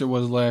me, at least it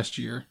was last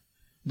year.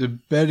 The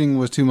bedding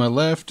was to my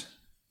left,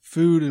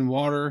 food and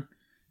water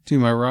to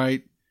my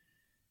right,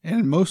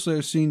 and mostly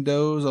I've seen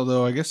does,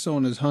 although I guess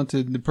someone has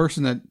hunted. The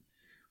person that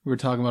we were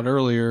talking about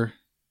earlier,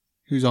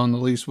 who's on the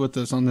lease with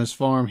us on this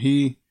farm,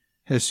 he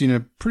has seen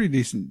a pretty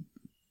decent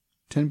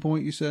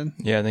 10-point, you said?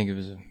 Yeah, I think it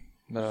was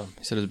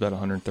he said it was about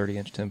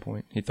 130-inch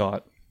 10-point, he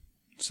thought.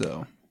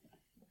 So.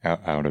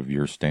 Out of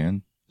your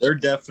stand? They're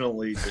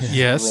definitely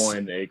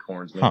destroying the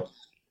acorns, man. Huh.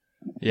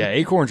 Yeah,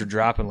 acorns are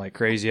dropping like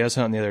crazy. I was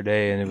hunting the other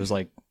day, and it was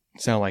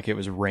sounded like it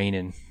was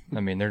raining. I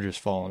mean, they're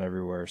just falling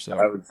everywhere. So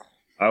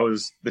I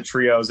was the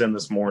tree I was in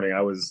this morning.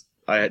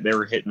 They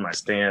were hitting my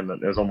stand.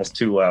 It was almost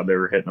too loud. They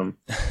were hitting them.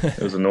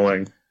 It was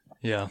annoying.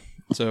 Yeah.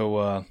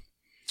 So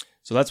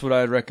that's what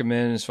I'd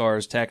recommend as far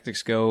as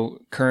tactics go.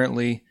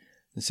 Currently,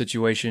 the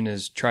situation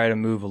is try to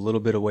move a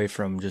little bit away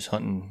from just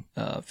hunting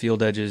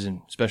field edges,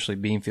 and especially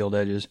bean field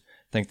edges.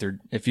 I think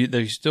if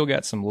you still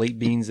got some late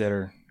beans that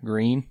are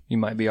green, you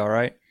might be all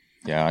right.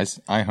 Yeah,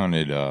 I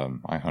hunted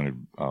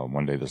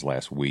one day this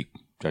last week.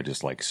 I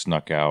just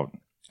snuck out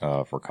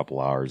for a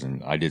couple hours,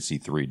 and I did see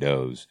 3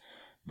 does,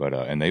 but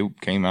and they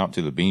came out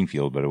to the bean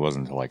field, but it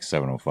wasn't until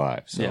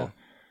 7:05. So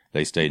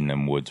they stayed in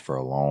them woods for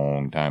a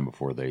long time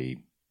before they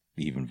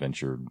even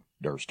ventured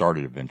or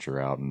started to venture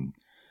out, and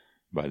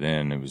by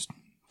then it was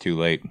too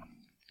late.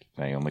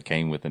 They only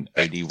came within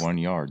 81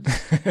 yards.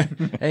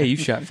 Hey, you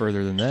shot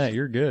further than that.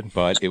 You're good.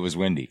 But it was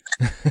windy.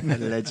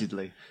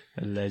 Allegedly.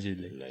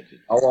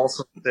 I'll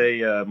also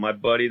say my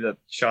buddy that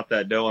shot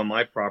that doe on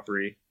my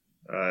property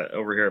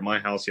over here at my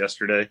house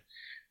yesterday,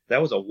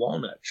 that was a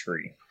walnut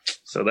tree.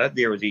 So that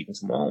deer was eating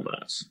some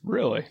walnuts.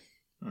 Really?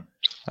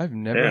 I've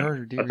never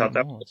heard of deer eating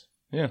walnuts.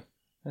 Yeah,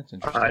 that's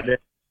interesting.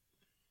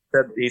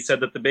 He said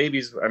that the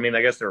babies, I mean,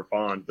 I guess they were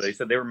fond, but he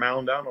said they were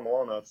mowing down on the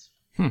walnuts.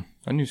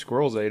 I knew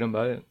squirrels ate them,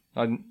 but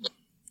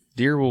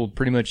deer will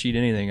pretty much eat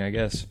anything, I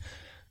guess.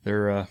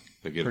 They're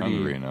They get pretty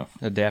hungry enough.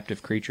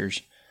 adaptive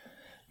creatures.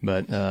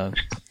 But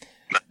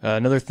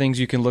another things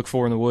you can look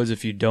for in the woods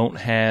if you don't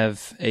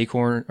have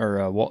acorn or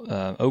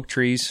oak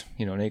trees,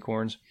 and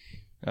acorns,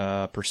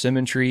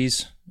 persimmon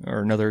trees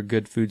are another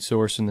good food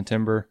source in the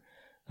timber.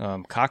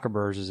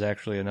 Cockaburs is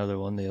actually another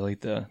one. They'll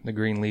eat the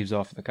green leaves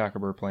off of the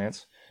cockabur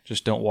plants.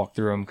 Just don't walk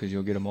through them because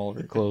you'll get them all over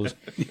your clothes.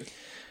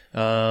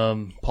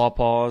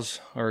 Pawpaws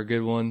are a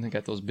good one. They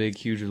got those big,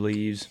 huge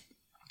leaves.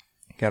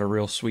 Got a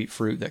real sweet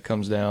fruit that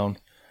comes down.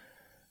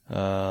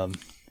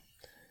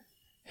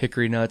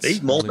 Hickory nuts. They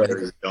eat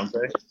mulberries, don't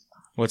they?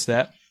 What's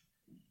that?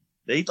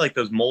 They eat like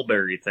those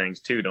mulberry things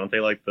too, don't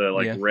they? Like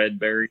the red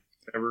berry,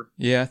 whatever.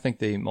 Yeah, I think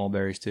they eat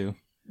mulberries too.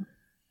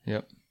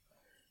 Yep.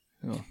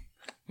 Oh.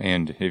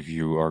 And if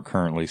you are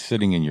currently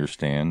sitting in your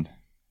stand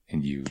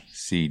and you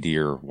see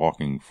deer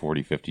walking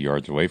 40, 50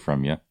 yards away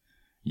from you,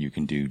 you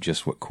can do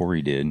just what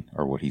Corey did,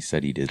 or what he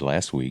said he did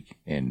last week,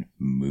 and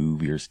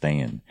move your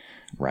stand.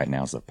 Right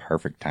now's the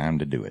perfect time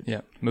to do it.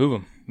 Yeah, move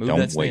them. Don't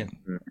that wait.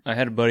 stand. I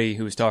had a buddy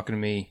who was talking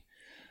to me.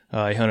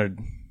 He hunted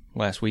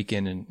last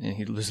weekend, and he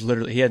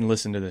hadn't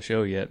listened to the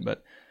show yet,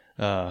 but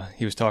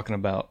he was talking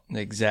about the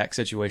exact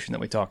situation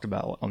that we talked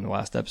about on the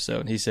last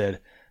episode. He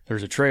said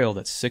there's a trail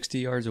that's 60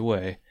 yards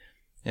away,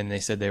 and they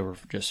said they were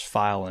just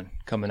filing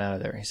coming out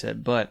of there. He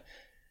said, but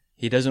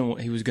he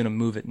was going to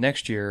move it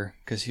next year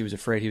because he was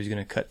afraid he was going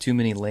to cut too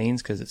many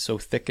lanes because it's so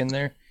thick in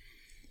there.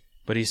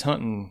 But he's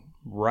hunting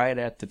right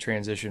at the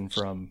transition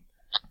from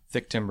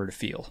thick timber to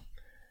field.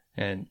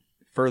 And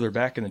further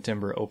back in the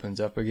timber, it opens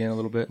up again a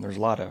little bit, and there's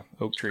a lot of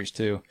oak trees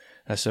too.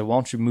 I said, why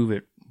don't you move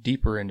it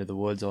deeper into the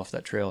woods off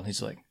that trail? And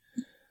he's like,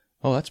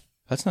 oh,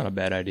 that's not a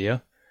bad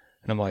idea.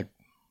 And I'm like,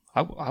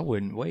 I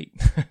wouldn't wait.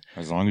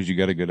 As long as you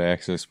got a good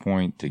access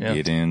point to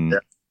get in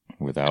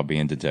without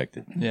being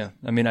detected. Yeah.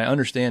 I mean, I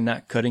understand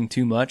not cutting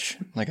too much.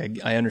 Like,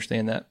 I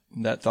understand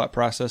that thought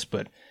process,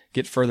 but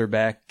get further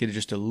back, get it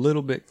just a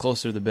little bit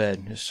closer to the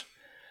bed. Just,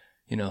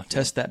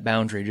 test that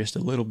boundary just a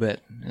little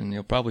bit, and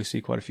you'll probably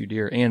see quite a few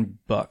deer and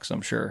bucks,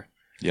 I'm sure.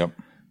 Yep.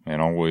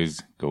 And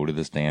always go to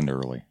the stand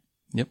early.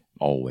 Yep.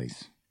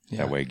 Always. Yeah.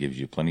 That way it gives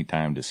you plenty of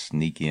time to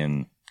sneak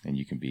in, and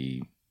you can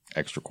be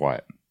extra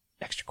quiet.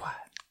 Extra quiet.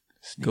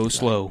 Sneak Go right.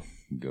 slow.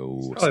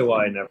 Go Probably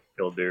why I never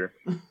killed deer.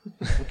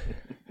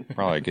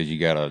 Probably because you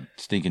got a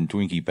stinking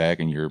Twinkie pack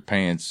in your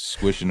pants,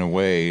 squishing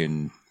away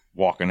and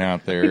walking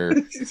out there.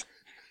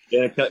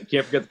 Yeah, can't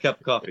forget the cup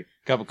of coffee.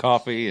 Cup of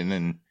coffee, and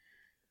then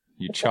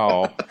you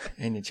chaw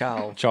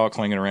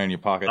clinging around your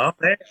pocket.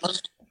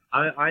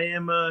 I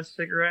am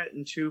cigarette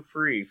and chew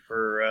free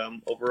for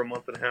over a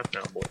month and a half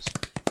now, boys.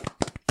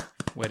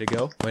 Way to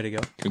go.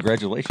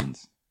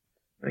 Congratulations.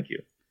 Thank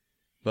you.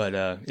 But,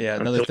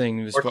 another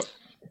thing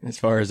as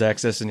far as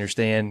accessing your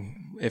stand,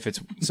 if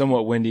it's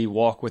somewhat windy,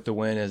 walk with the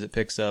wind as it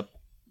picks up.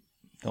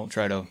 Don't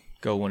try to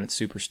go when it's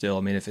super still. I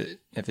mean, if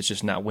it's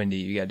just not windy,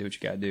 you got to do what you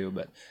got to do.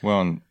 But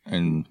well,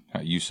 and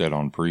you said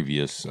on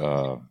previous,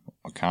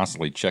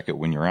 constantly check it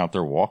when you're out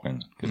there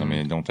walking, because I mean,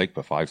 it don't take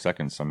but 5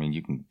 seconds. I mean,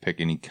 you can pick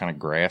any kind of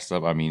grass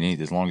up. I mean,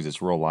 as long as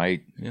it's real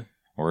light. Yeah.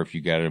 Or if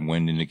you got a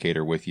wind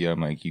indicator with you,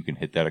 like you can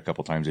hit that a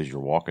couple times as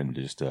you're walking,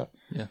 just to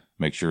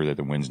make sure that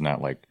the wind's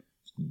not like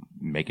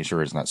making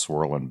sure it's not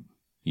swirling,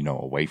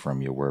 away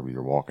from you wherever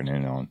you're walking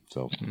in on.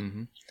 So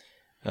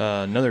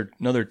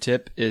another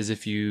tip is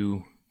if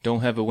you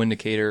don't have a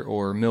windicator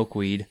or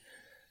milkweed,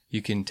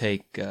 you can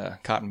take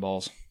cotton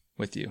balls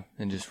with you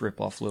and just rip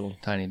off little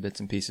tiny bits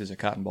and pieces of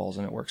cotton balls,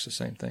 and it works the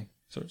same thing,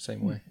 sort of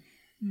same way.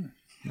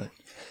 But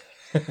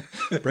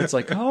Brett's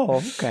like, oh,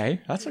 okay,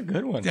 that's a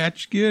good one.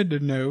 That's good to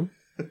know.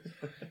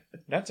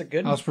 That's a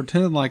good I one. was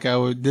pretending like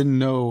I didn't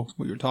know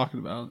what you were talking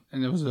about,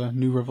 and it was a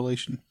new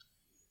revelation.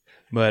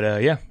 But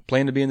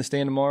plan to be in the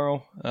stand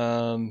tomorrow.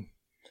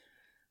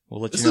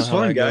 We'll let This you know is how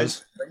fun, that guys.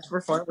 goes. Thanks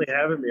for finally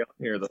having me on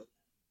here, though.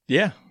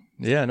 Yeah,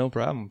 no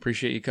problem.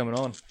 Appreciate you coming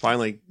on.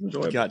 Finally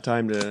Enjoyable. got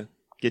time to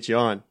get you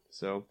on.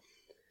 So,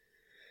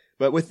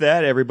 but with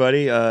that,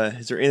 everybody,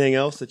 is there anything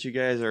else that you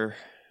guys are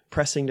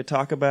pressing to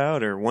talk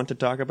about or want to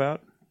talk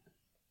about?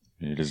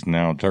 it is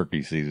now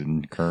turkey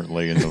season,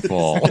 currently in the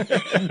fall.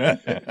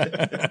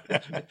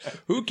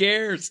 Who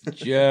cares?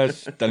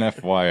 Just an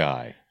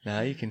FYI.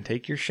 Now you can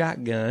take your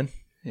shotgun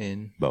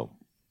and Bow.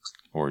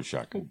 Or a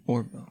shotgun.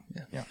 or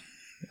Yeah.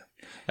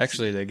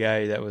 Actually, the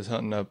guy that was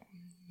hunting up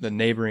the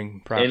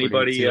neighboring property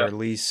Anybody, to our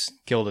lease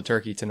killed a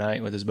turkey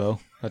tonight with his bow.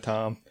 A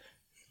tom.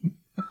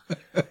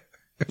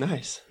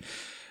 Nice.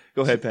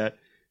 Go ahead, Pat.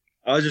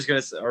 I was just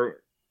gonna say, are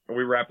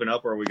we wrapping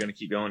up, or are we gonna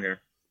keep going here?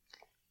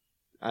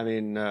 I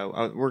mean,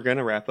 we're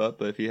gonna wrap up,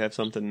 but if you have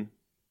something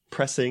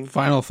pressing,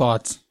 Final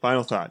thoughts.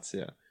 final thoughts.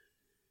 Yeah.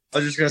 I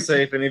was just gonna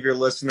say, if any of your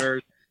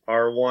listeners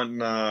are wanting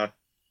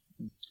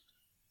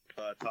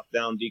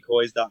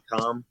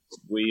topdowndecoys.com,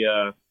 we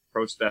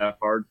approached that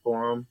hard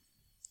for them,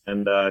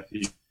 and if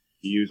you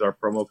use our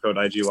promo code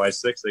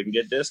IGY6, they can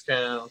get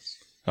discounts.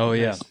 Oh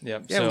yeah, yeah.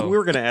 Yeah, So, we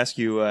were gonna ask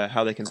you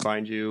how they can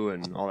find you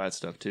and all that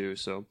stuff too.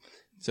 So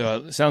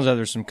it sounds like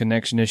there's some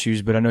connection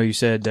issues, but I know you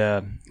said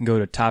go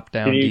to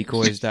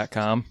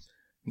topdowndecoys.com,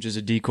 which is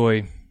a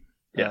decoy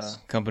Yes.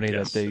 company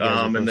Yes. that they guys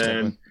are and both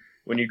then with.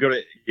 when you go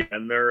to,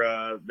 and they're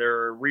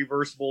a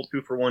reversible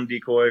 2-for-1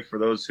 decoy for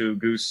those who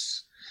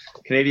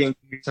Canadian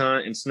goose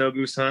hunt and snow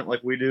goose hunt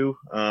like we do.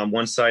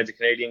 One side's a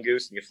Canadian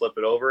goose, and you flip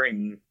it over,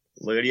 and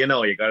what do you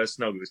know? You got a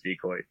snow goose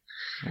decoy.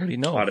 What do you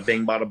know? Bada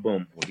bing, bada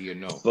boom. What do you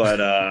know?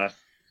 But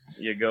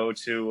you go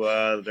to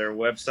their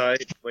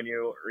website when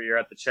you're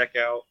at the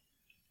checkout.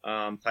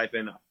 Type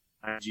in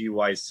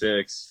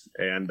IGY6,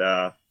 and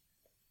I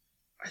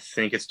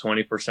think it's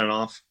 20%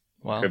 off.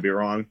 Wow, Could be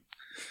wrong.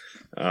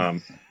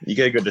 You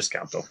get a good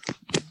discount though,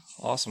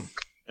 awesome.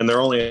 and they're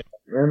only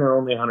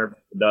 $100 a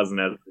dozen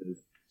as it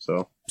is.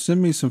 So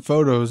Send me some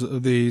photos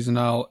of these, and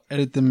I'll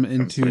edit them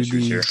into pictures the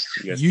here.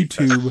 You guys keep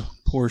YouTube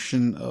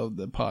portion of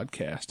the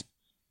podcast.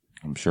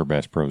 I'm sure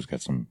Bass Pro's got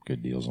some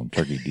good deals on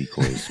turkey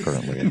decoys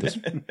currently at this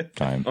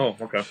time. Oh,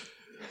 okay.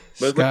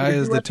 But Sky did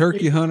is you the ask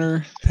turkey me-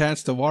 hunter.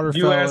 Pat's the Did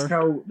you ask waterfowler.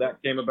 how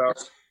that came about?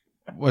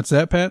 What's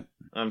that, Pat?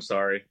 I'm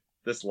sorry.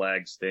 This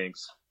lag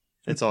stinks.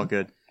 it's all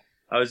good.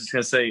 I was just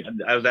gonna say.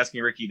 I was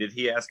asking Ricky. Did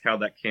he ask how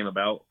that came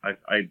about?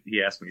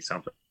 He asked me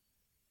something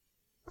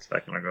a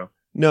second ago.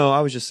 No, I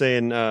was just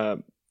saying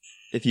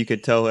if you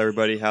could tell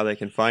everybody how they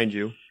can find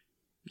you,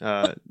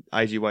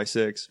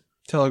 IGY6.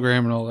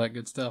 Telegram and all that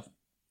good stuff.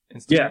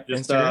 Yeah,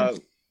 just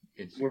Instagram?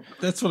 we're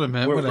That's what I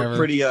meant. we're Whatever.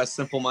 pretty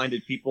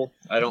simple-minded people.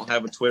 I don't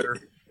have a Twitter.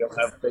 Don't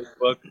have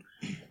Facebook.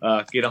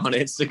 Get on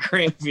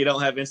Instagram. If you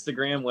don't have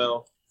Instagram,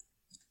 well,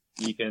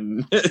 you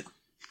can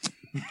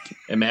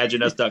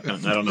imagine us duck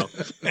hunting. I don't know,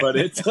 but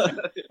it's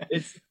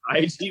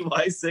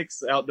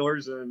IGY6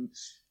 Outdoors, and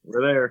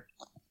we're there.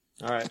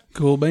 All right,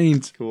 Cool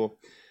beans. cool.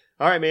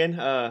 All right,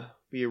 man.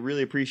 We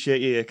really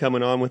appreciate you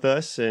coming on with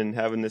us and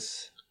having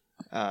this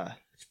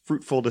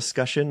fruitful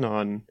discussion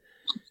on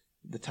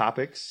the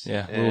topics.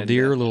 Yeah, And, little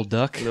deer, little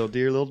duck. little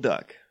deer, little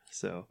duck.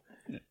 So,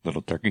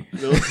 Little turkey.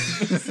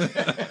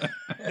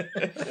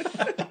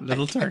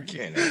 Little turkey.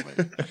 Can't help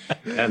it.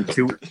 And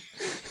 2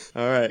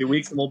 all right.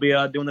 weeks, and we'll be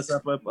doing this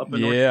up in North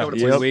Yeah,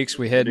 Dakota. 2 weeks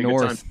we head Be a good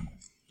north. time.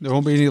 There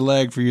won't be any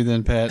lag for you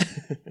then, Pat.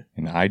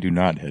 And I do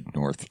not head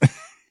north.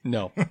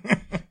 No,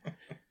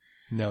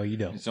 no, you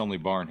don't. It's only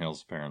Barn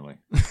Hills, apparently.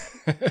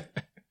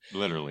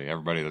 Literally,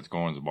 everybody that's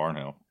going is Barn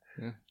Hill.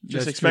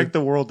 Just That's expect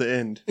the world to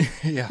end.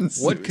 Yeah,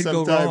 what could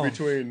go sometime wrong?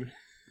 between.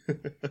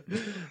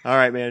 All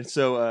right, man.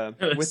 So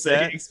with Say,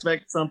 that,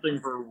 expect something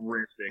for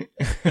ripping.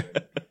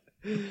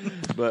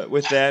 but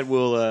with that,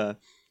 we'll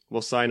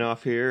sign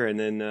off here, and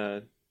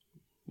then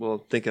we'll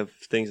think of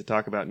things to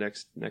talk about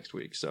next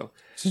week. So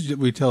So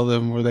we tell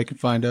them where they can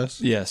find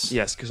us. Yes.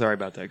 yes, sorry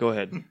about that. Go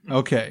ahead.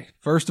 Okay.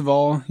 First of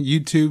all,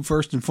 YouTube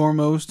first and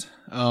foremost.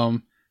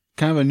 Kind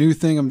of a new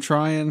thing I'm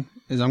trying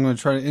is I'm going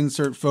to try to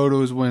insert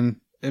photos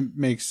when it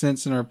makes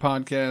sense in our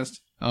podcast.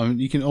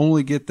 You can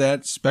only get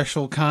that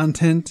special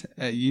content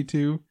at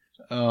YouTube.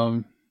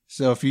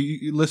 So if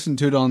you listen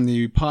to it on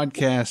the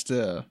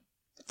podcast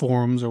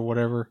forums or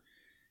whatever,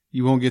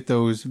 you won't get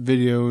those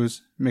videos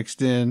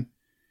mixed in.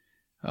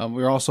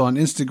 We're also on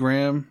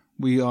Instagram.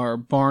 We are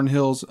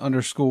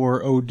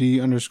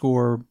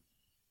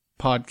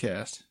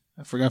barnhills_OD_podcast.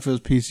 I forgot if it was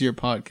PC or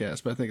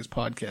podcast, but I think it's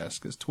podcast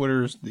because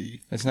Twitter's the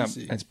It's not.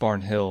 PC. It's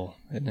Barn Hill,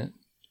 isn't it?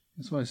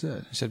 That's what I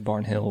said. I said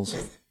Barn Hills.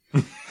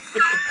 Well,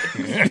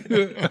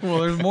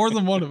 there's more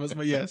than one of us,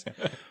 but yes.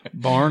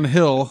 Barn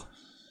Hill.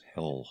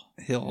 Hill.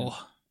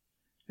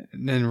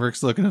 And then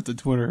Rick's looking up the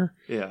Twitter.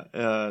 Yeah,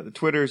 the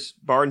Twitter's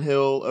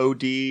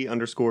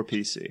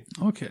barnhill_OD_PC.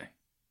 Okay.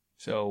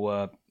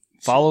 So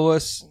follow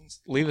us,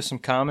 leave us some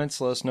comments,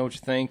 let us know what you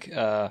think.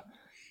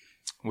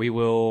 We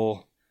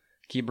will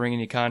keep bringing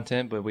you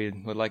content, but we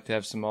would like to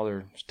have some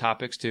other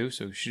topics too.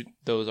 So shoot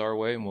those our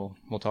way, and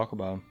we'll talk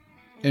about them.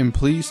 And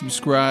please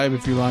subscribe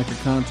if you like our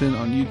content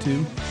on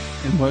YouTube.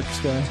 And what,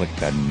 Sky? Click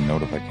that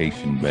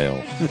notification bell.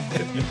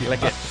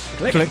 Click it.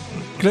 Click.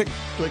 Click.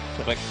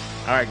 Click.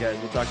 All right, guys.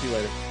 We'll talk to you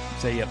later.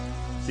 Say yep.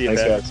 See you,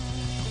 Thanks, Pat. guys.